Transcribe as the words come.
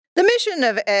The mission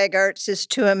of Ag Arts is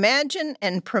to imagine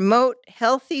and promote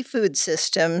healthy food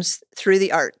systems through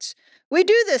the arts. We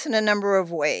do this in a number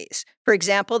of ways. For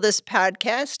example, this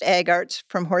podcast, Ag Arts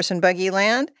from Horse and Buggy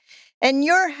Land, and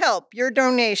your help, your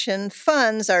donation,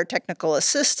 funds our technical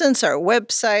assistance, our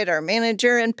website, our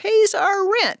manager, and pays our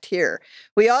rent here.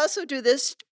 We also do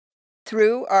this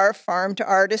through our farm to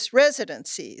artist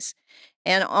residencies.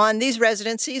 And on these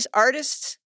residencies,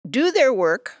 artists do their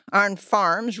work on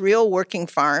farms, real working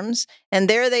farms, and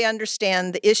there they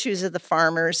understand the issues of the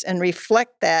farmers and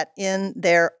reflect that in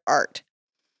their art.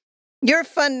 Your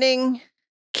funding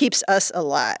keeps us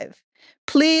alive.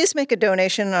 Please make a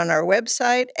donation on our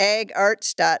website,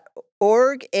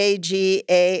 agarts.org,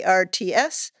 agarts.org,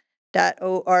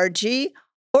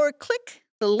 or click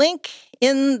the link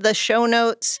in the show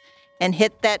notes and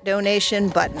hit that donation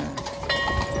button.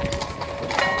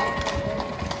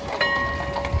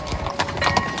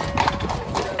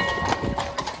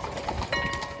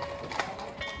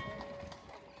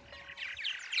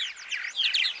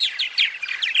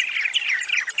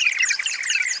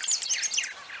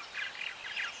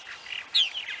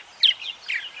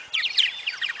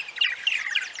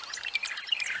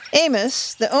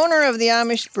 Amos, the owner of the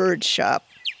Amish bird shop,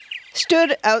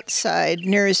 stood outside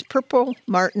near his Purple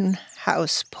Martin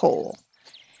house pole.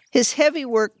 His heavy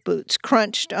work boots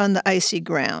crunched on the icy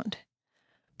ground.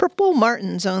 Purple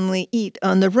martins only eat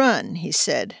on the run, he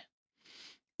said.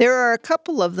 There are a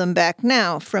couple of them back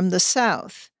now from the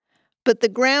south, but the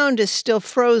ground is still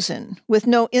frozen with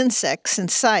no insects in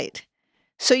sight,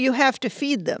 so you have to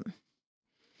feed them.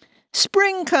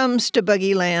 Spring comes to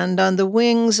Buggy Land on the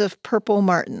wings of purple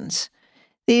martins,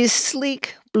 these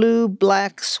sleek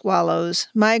blue-black swallows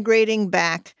migrating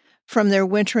back from their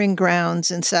wintering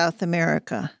grounds in South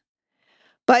America.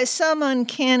 By some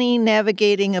uncanny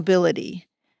navigating ability,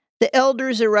 the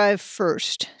elders arrive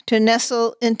first to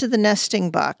nestle into the nesting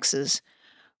boxes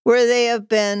where they have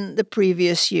been the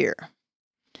previous year.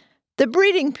 The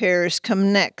breeding pairs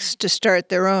come next to start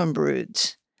their own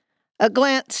broods. A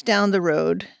glance down the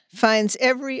road finds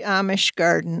every Amish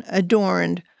garden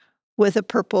adorned with a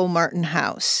purple martin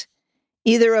house,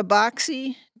 either a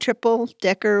boxy,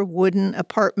 triple-decker wooden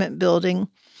apartment building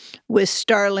with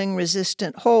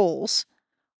starling-resistant holes,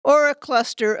 or a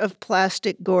cluster of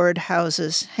plastic gourd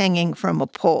houses hanging from a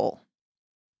pole.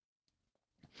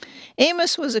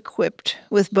 Amos was equipped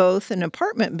with both an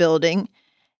apartment building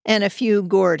and a few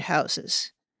gourd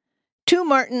houses. Two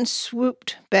martins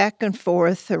swooped back and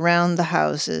forth around the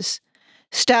houses,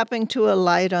 stopping to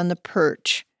alight on the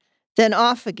perch, then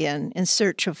off again in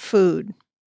search of food.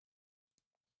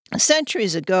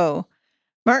 Centuries ago,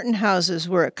 martin houses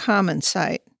were a common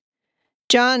sight.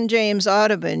 John James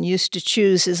Audubon used to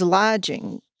choose his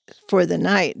lodging for the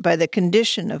night by the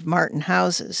condition of martin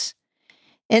houses.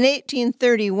 In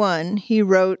 1831, he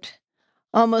wrote,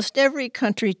 "Almost every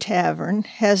country tavern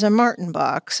has a martin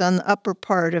box on the upper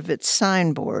part of its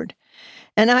signboard,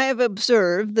 and I have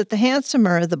observed that the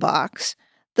handsomer the box,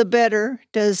 the better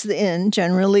does the inn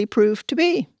generally prove to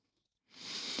be."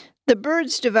 The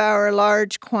birds devour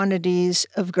large quantities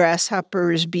of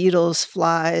grasshoppers, beetles,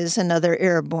 flies, and other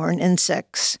airborne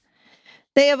insects.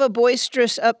 They have a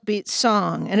boisterous, upbeat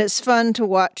song, and it's fun to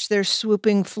watch their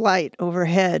swooping flight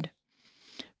overhead.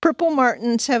 Purple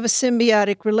martins have a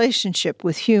symbiotic relationship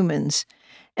with humans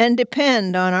and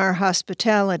depend on our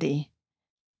hospitality.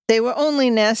 They will only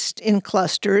nest in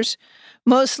clusters,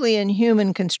 mostly in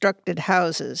human-constructed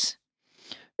houses.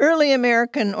 Early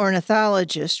American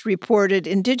ornithologists reported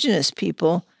indigenous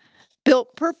people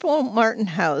built purple martin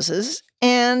houses,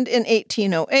 and in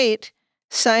 1808,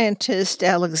 scientist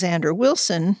Alexander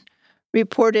Wilson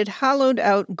reported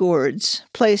hollowed-out gourds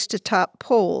placed atop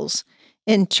poles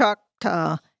in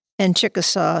Choctaw and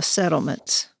Chickasaw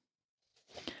settlements.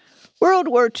 World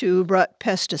War II brought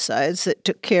pesticides that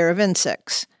took care of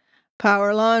insects.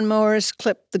 Power lawnmowers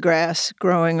clipped the grass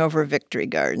growing over victory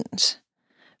gardens.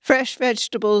 Fresh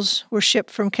vegetables were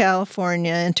shipped from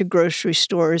California into grocery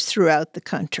stores throughout the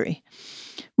country.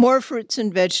 More fruits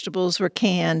and vegetables were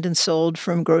canned and sold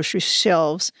from grocery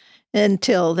shelves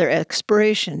until their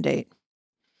expiration date.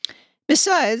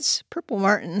 Besides, purple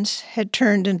martins had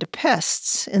turned into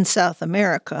pests in South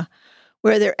America,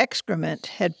 where their excrement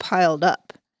had piled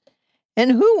up.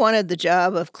 And who wanted the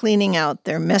job of cleaning out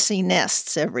their messy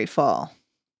nests every fall?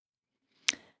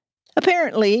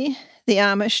 Apparently, the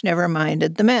Amish never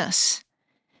minded the mess.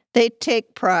 They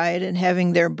take pride in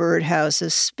having their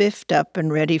birdhouses spiffed up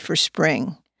and ready for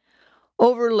spring,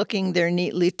 overlooking their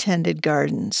neatly tended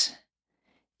gardens.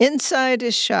 Inside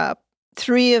his shop,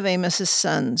 3 of Amos's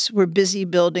sons were busy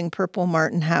building purple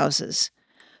martin houses.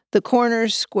 The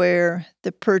corners square,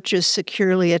 the perches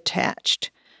securely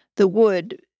attached, the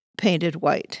wood painted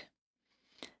white.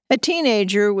 A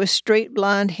teenager with straight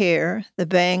blonde hair, the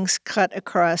bangs cut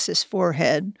across his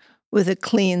forehead with a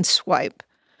clean swipe,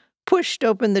 pushed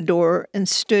open the door and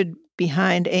stood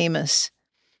behind Amos.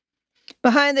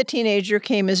 Behind the teenager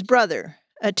came his brother,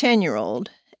 a 10-year-old,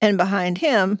 and behind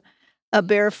him, a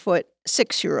barefoot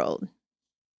 6-year-old.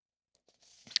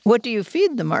 "What do you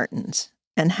feed the martens,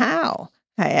 and how?"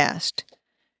 I asked.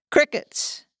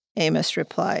 "Crickets," Amos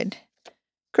replied.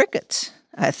 Crickets,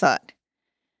 I thought.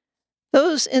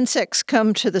 Those insects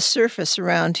come to the surface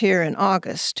around here in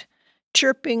August,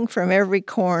 chirping from every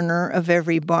corner of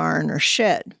every barn or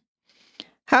shed.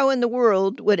 How in the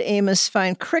world would Amos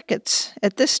find crickets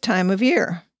at this time of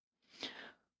year?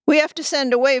 "We have to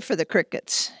send away for the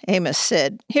crickets," Amos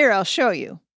said. "Here, I'll show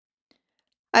you."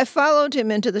 I followed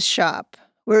him into the shop,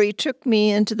 where he took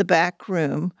me into the back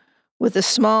room with a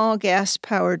small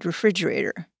gas-powered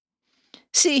refrigerator.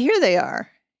 "See, here they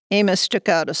are." Amos took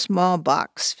out a small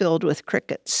box filled with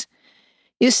crickets.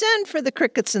 "You send for the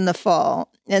crickets in the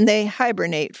fall, and they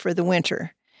hibernate for the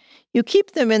winter. You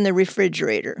keep them in the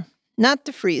refrigerator, not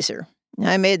the freezer.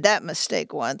 I made that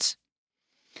mistake once.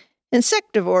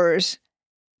 Insectivores,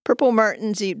 purple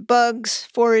martins eat bugs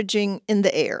foraging in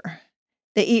the air.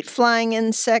 They eat flying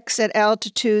insects at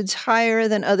altitudes higher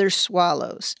than other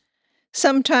swallows,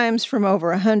 sometimes from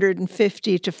over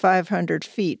 150 to 500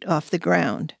 feet off the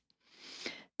ground.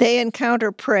 They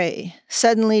encounter prey,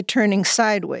 suddenly turning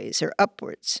sideways or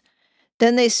upwards.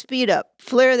 Then they speed up,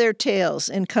 flare their tails,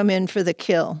 and come in for the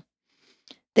kill.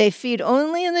 They feed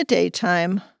only in the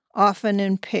daytime, often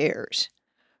in pairs.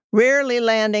 Rarely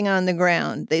landing on the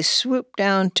ground, they swoop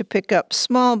down to pick up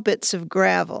small bits of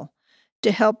gravel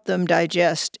to help them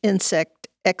digest insect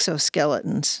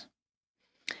exoskeletons.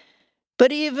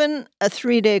 But even a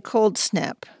 3-day cold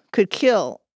snap could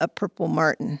kill a purple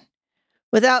martin.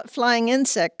 Without flying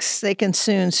insects, they can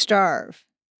soon starve.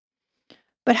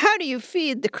 But how do you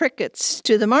feed the crickets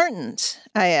to the martins?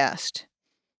 I asked.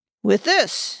 With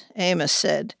this, Amos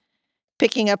said,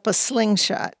 picking up a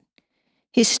slingshot.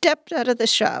 He stepped out of the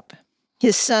shop,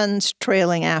 his sons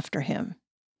trailing after him.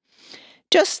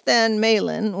 Just then,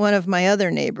 Malin, one of my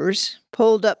other neighbors,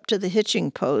 pulled up to the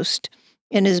hitching post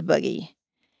in his buggy.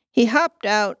 He hopped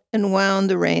out and wound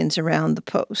the reins around the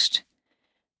post.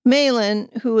 Malin,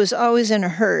 who was always in a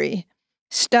hurry,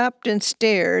 stopped and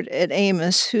stared at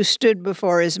Amos, who stood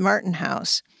before his martin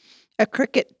house, a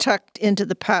cricket tucked into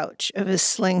the pouch of his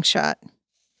slingshot.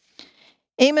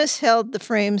 Amos held the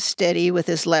frame steady with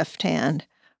his left hand,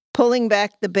 pulling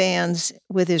back the bands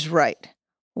with his right.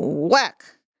 Whack!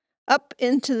 Up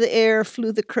into the air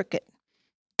flew the cricket.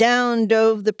 Down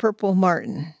dove the purple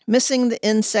martin, missing the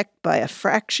insect by a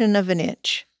fraction of an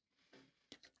inch.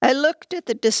 I looked at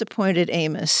the disappointed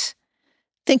Amos,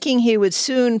 thinking he would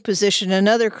soon position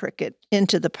another cricket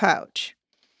into the pouch.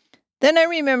 Then I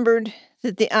remembered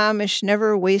that the Amish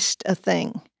never waste a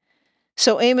thing.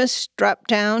 So Amos dropped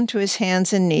down to his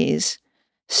hands and knees,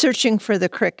 searching for the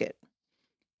cricket,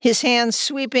 his hands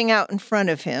sweeping out in front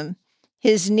of him,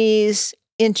 his knees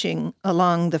inching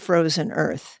along the frozen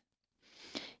earth.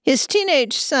 His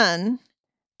teenage son,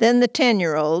 then the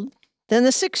 10-year-old, then the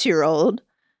 6-year-old,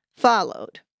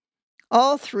 followed,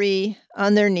 all three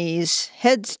on their knees,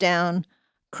 heads down,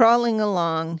 crawling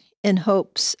along in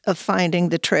hopes of finding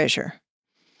the treasure.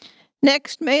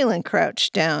 Next, Malin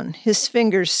crouched down, his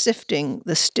fingers sifting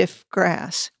the stiff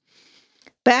grass.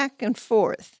 Back and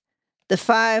forth, the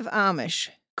 5 Amish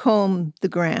combed the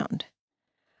ground.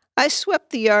 I swept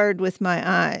the yard with my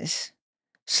eyes,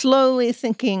 slowly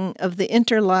thinking of the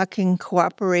interlocking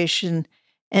cooperation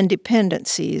and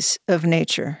dependencies of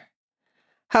nature.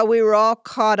 How we were all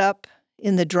caught up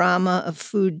in the drama of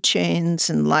food chains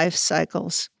and life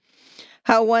cycles.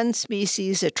 How one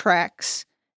species attracts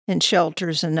and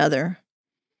shelters another.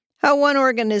 How one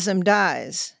organism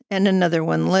dies and another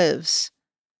one lives.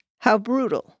 How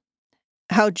brutal,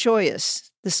 how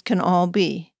joyous this can all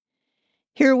be.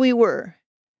 Here we were,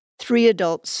 3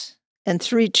 adults and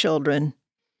 3 children,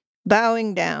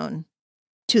 bowing down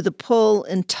to the pull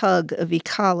and tug of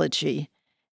ecology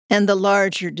and the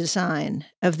larger design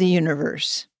of the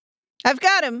universe. "I've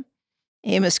got him,"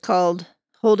 Amos called,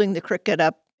 holding the cricket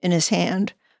up in his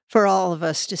hand for all of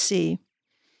us to see.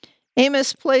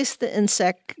 Amos placed the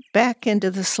insect back into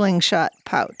the slingshot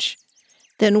pouch,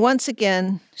 then once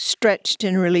again stretched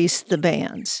and released the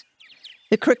bands.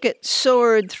 The cricket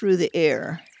soared through the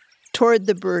air toward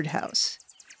the birdhouse,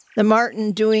 the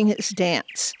martin doing his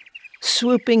dance,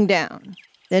 swooping down,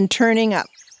 then turning up,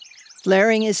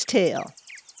 flaring his tail,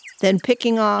 then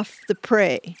picking off the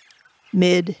prey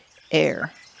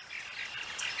mid-air.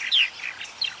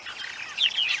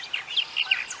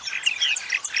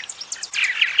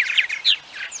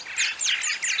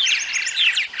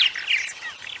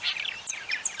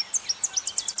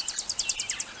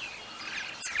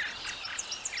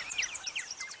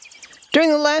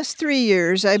 During the last 3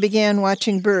 years, I began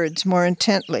watching birds more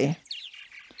intently.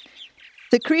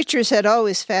 The creatures had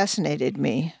always fascinated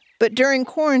me, but during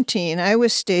quarantine, I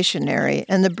was stationary,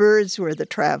 and the birds were the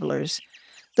travelers,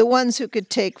 the ones who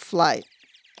could take flight,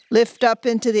 lift up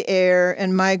into the air,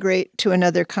 and migrate to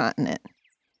another continent.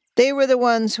 They were the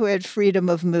ones who had freedom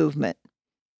of movement,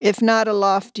 if not a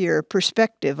loftier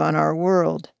perspective on our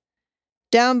world.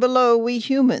 Down below, we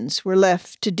humans were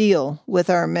left to deal with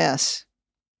our mess.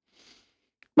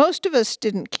 Most of us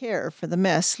didn't care for the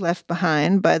mess left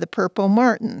behind by the purple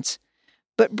martins,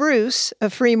 but Bruce, a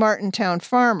free Martintown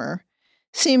farmer,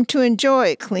 seemed to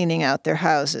enjoy cleaning out their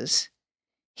houses.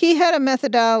 He had a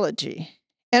methodology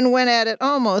and went at it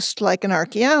almost like an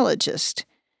archaeologist.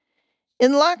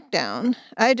 In lockdown,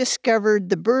 I discovered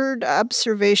the bird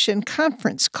observation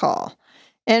conference call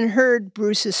and heard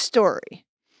Bruce's story.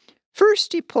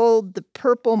 First, he pulled the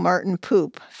purple martin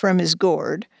poop from his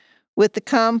gourd with the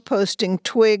composting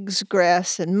twigs,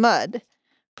 grass, and mud,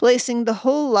 placing the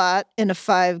whole lot in a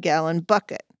 5-gallon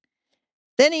bucket.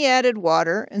 Then he added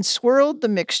water and swirled the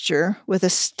mixture with a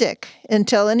stick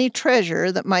until any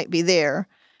treasure that might be there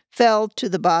fell to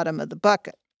the bottom of the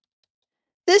bucket.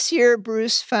 This year,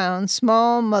 Bruce found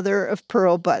small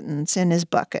mother-of-pearl buttons in his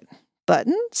bucket.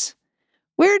 Buttons?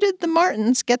 Where did the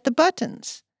martins get the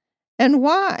buttons? And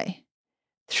why?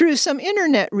 Through some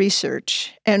internet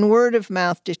research and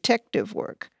word-of-mouth detective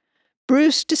work,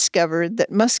 Bruce discovered that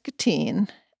Muscatine,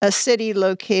 a city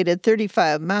located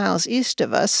 35 miles east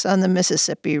of us on the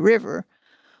Mississippi River,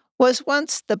 was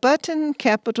once the button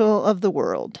capital of the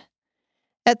world.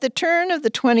 At the turn of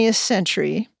the 20th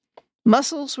century,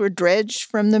 mussels were dredged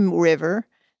from the river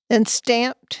and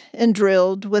stamped and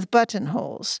drilled with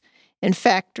buttonholes in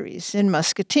factories in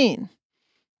Muscatine.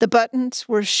 The buttons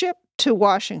were shipped to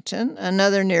Washington,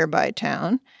 another nearby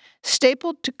town,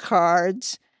 stapled to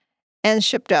cards, and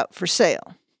shipped out for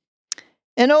sale.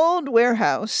 An old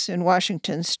warehouse in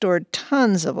Washington stored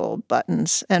tons of old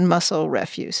buttons and mussel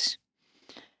refuse.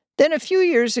 Then a few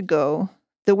years ago,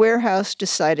 the warehouse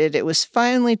decided it was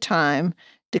finally time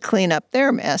to clean up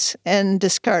their mess and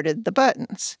discarded the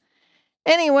buttons.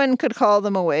 Anyone could haul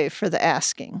them away for the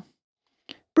asking.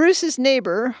 Bruce's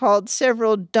neighbor hauled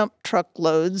several dump truck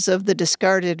loads of the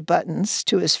discarded buttons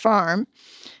to his farm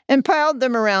and piled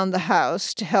them around the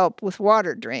house to help with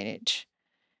water drainage.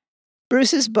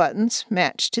 Bruce's buttons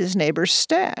matched his neighbor's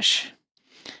stash.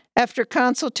 After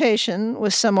consultation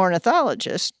with some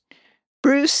ornithologist,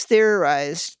 Bruce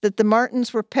theorized that the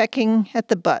martins were pecking at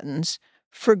the buttons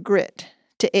for grit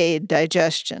to aid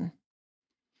digestion.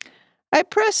 I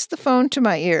pressed the phone to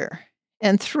my ear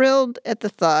and thrilled at the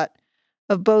thought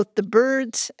of both the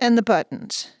birds and the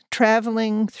buttons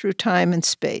traveling through time and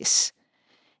space.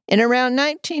 In around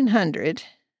 1900,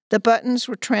 the buttons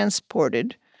were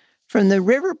transported from the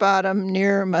river bottom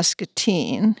near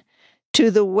Muscatine to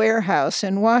the warehouse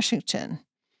in Washington.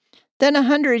 Then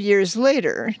 100 years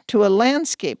later, to a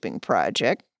landscaping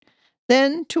project,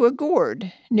 then to a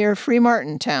gourd near Free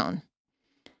Martintown.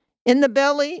 In the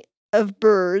belly of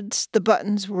birds, the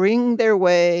buttons wing their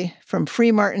way from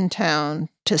Free Martintown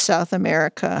to South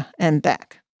America and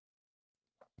back.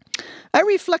 I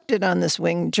reflected on this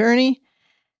winged journey,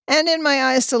 and in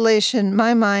my isolation,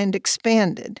 my mind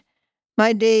expanded.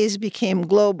 My days became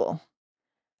global.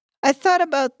 I thought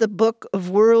about the book of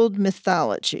world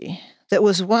mythology that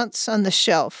was once on the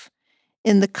shelf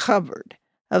in the cupboard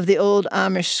of the old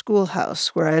Amish schoolhouse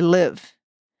where I live.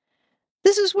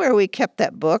 "This is where we kept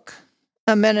that book,"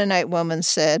 a Mennonite woman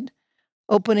said,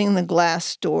 opening the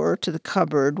glass door to the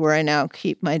cupboard where I now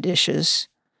keep my dishes.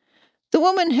 The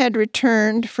woman had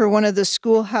returned for one of the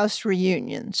schoolhouse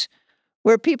reunions,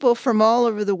 where people from all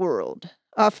over the world,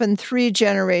 often 3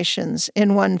 generations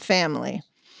in one family,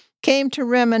 came to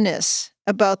reminisce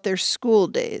about their school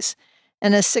days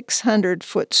in a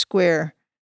 600-foot square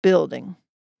building.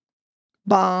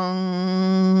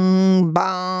 Bong,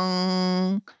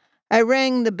 bong. I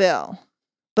rang the bell,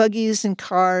 buggies and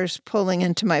cars pulling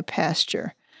into my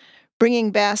pasture,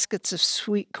 bringing baskets of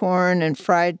sweet corn and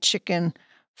fried chicken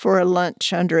for a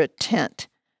lunch under a tent,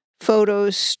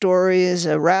 photos, stories,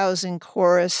 a rousing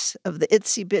chorus of the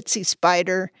Itsy Bitsy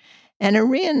Spider, and a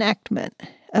reenactment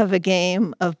of a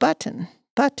game of button.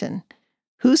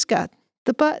 Who's got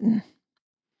the button?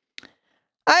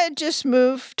 I had just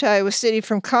moved to Iowa City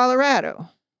from Colorado,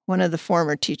 one of the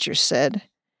former teachers said.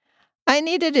 I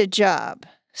needed a job,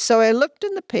 so I looked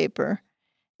in the paper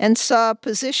and saw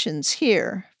positions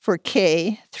here for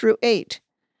K through 8.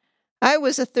 I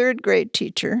was a 3rd grade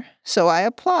teacher, so I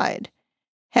applied,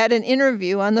 had an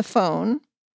interview on the phone,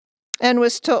 and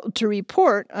was told to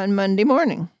report on Monday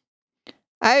morning.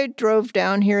 I drove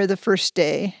down here the first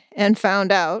day and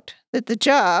found out that the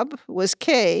job was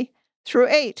K through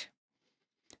 8.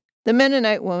 The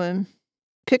Mennonite woman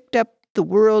picked up the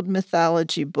world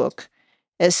mythology book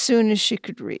as soon as she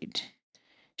could read.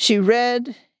 She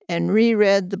read and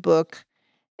reread the book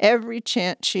every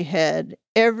chance she had,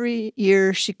 every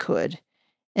year she could,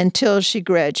 until she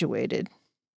graduated,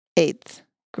 8th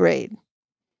grade.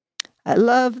 I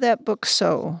love that book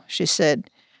so, she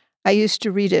said. I used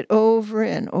to read it over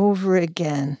and over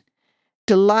again,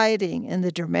 delighting in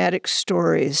the dramatic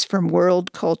stories from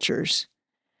world cultures.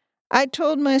 I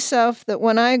told myself that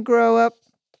when I grow up,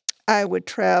 I would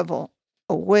travel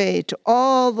away to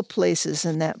all the places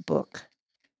in that book.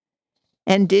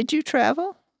 And did you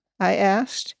travel? I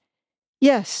asked.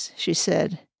 Yes, she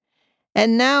said.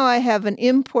 And now I have an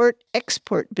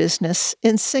import-export business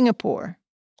in Singapore.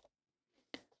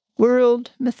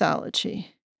 World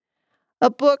Mythology. A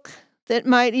book that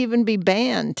might even be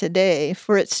banned today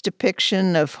for its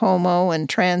depiction of homo and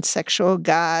transsexual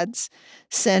gods,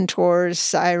 centaurs,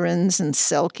 sirens, and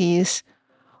selkies,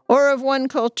 or of one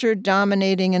culture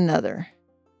dominating another.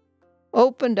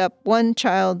 Opened up one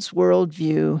child's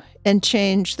worldview and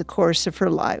changed the course of her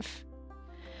life.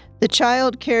 The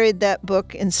child carried that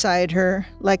book inside her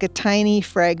like a tiny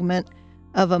fragment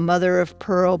of a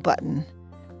mother-of-pearl button,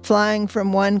 flying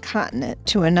from one continent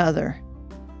to another.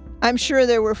 I'm sure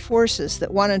there were forces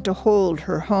that wanted to hold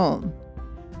her home,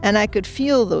 and I could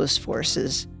feel those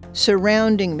forces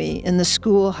surrounding me in the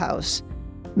schoolhouse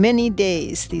many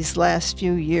days these last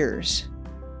few years.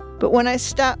 But when I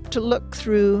stopped to look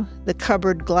through the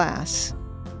cupboard glass,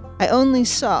 I only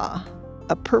saw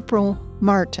a purple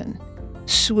marten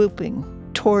swooping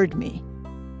toward me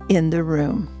in the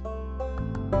room.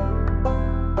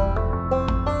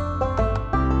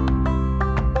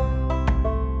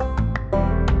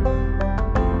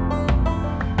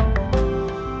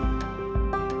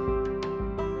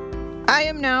 I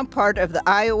am now part of the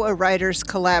Iowa Writers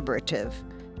Collaborative,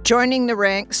 joining the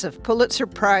ranks of Pulitzer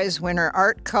Prize winner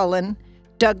Art Cullen,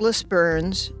 Douglas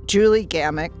Burns, Julie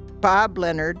Gamak, Bob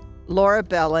Leonard, Laura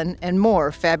Bellin, and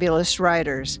more fabulous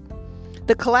writers.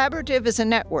 The Collaborative is a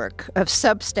network of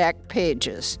Substack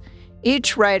pages,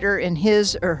 each writer in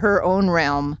his or her own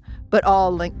realm, but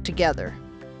all linked together.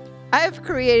 I have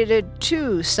created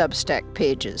 2 Substack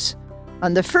pages.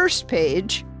 On the first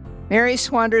page, Mary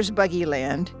Swander's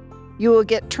Buggyland, you will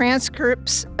get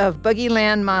transcripts of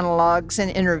Buggyland monologues and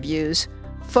interviews,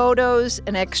 photos,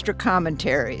 and extra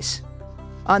commentaries.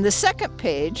 On the second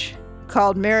page,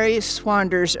 called Mary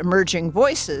Swander's Emerging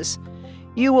Voices,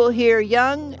 you will hear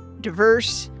young,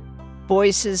 diverse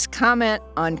voices comment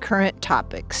on current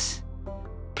topics.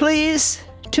 Please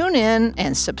tune in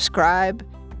and subscribe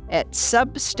at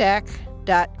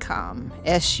substack.com,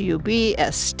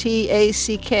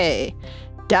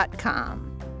 substack.com.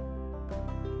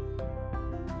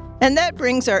 And that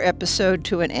brings our episode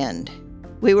to an end.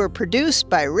 We were produced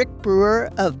by Rick Brewer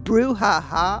of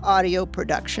Brouhaha Audio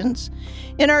Productions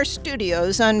in our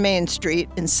studios on Main Street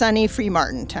in sunny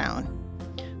Freemartintown.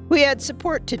 We had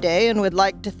support today and would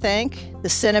like to thank the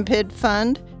Centipede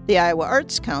Fund, the Iowa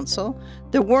Arts Council,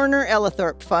 the Werner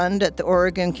Ellithorpe Fund at the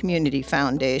Oregon Community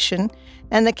Foundation,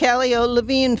 and the Callio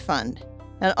Levine Fund,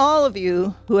 and all of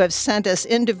you who have sent us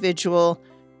individual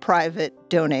private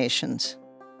donations.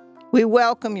 We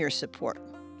welcome your support.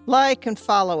 Like and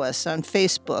follow us on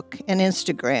Facebook and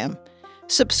Instagram.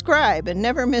 Subscribe and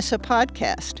never miss a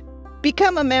podcast.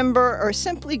 Become a member or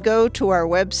simply go to our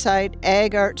website,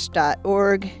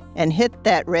 agarts.org, and hit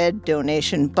that red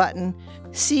donation button.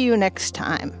 See you next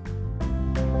time.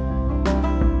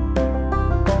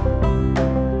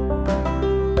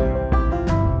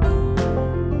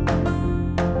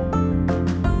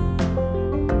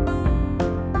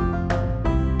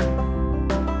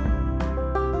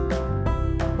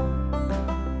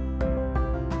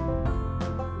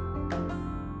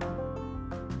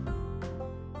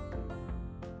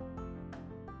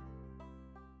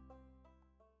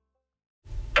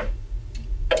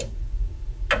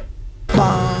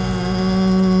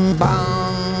 Bong,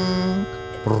 bong.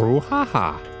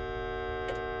 Brouhaha.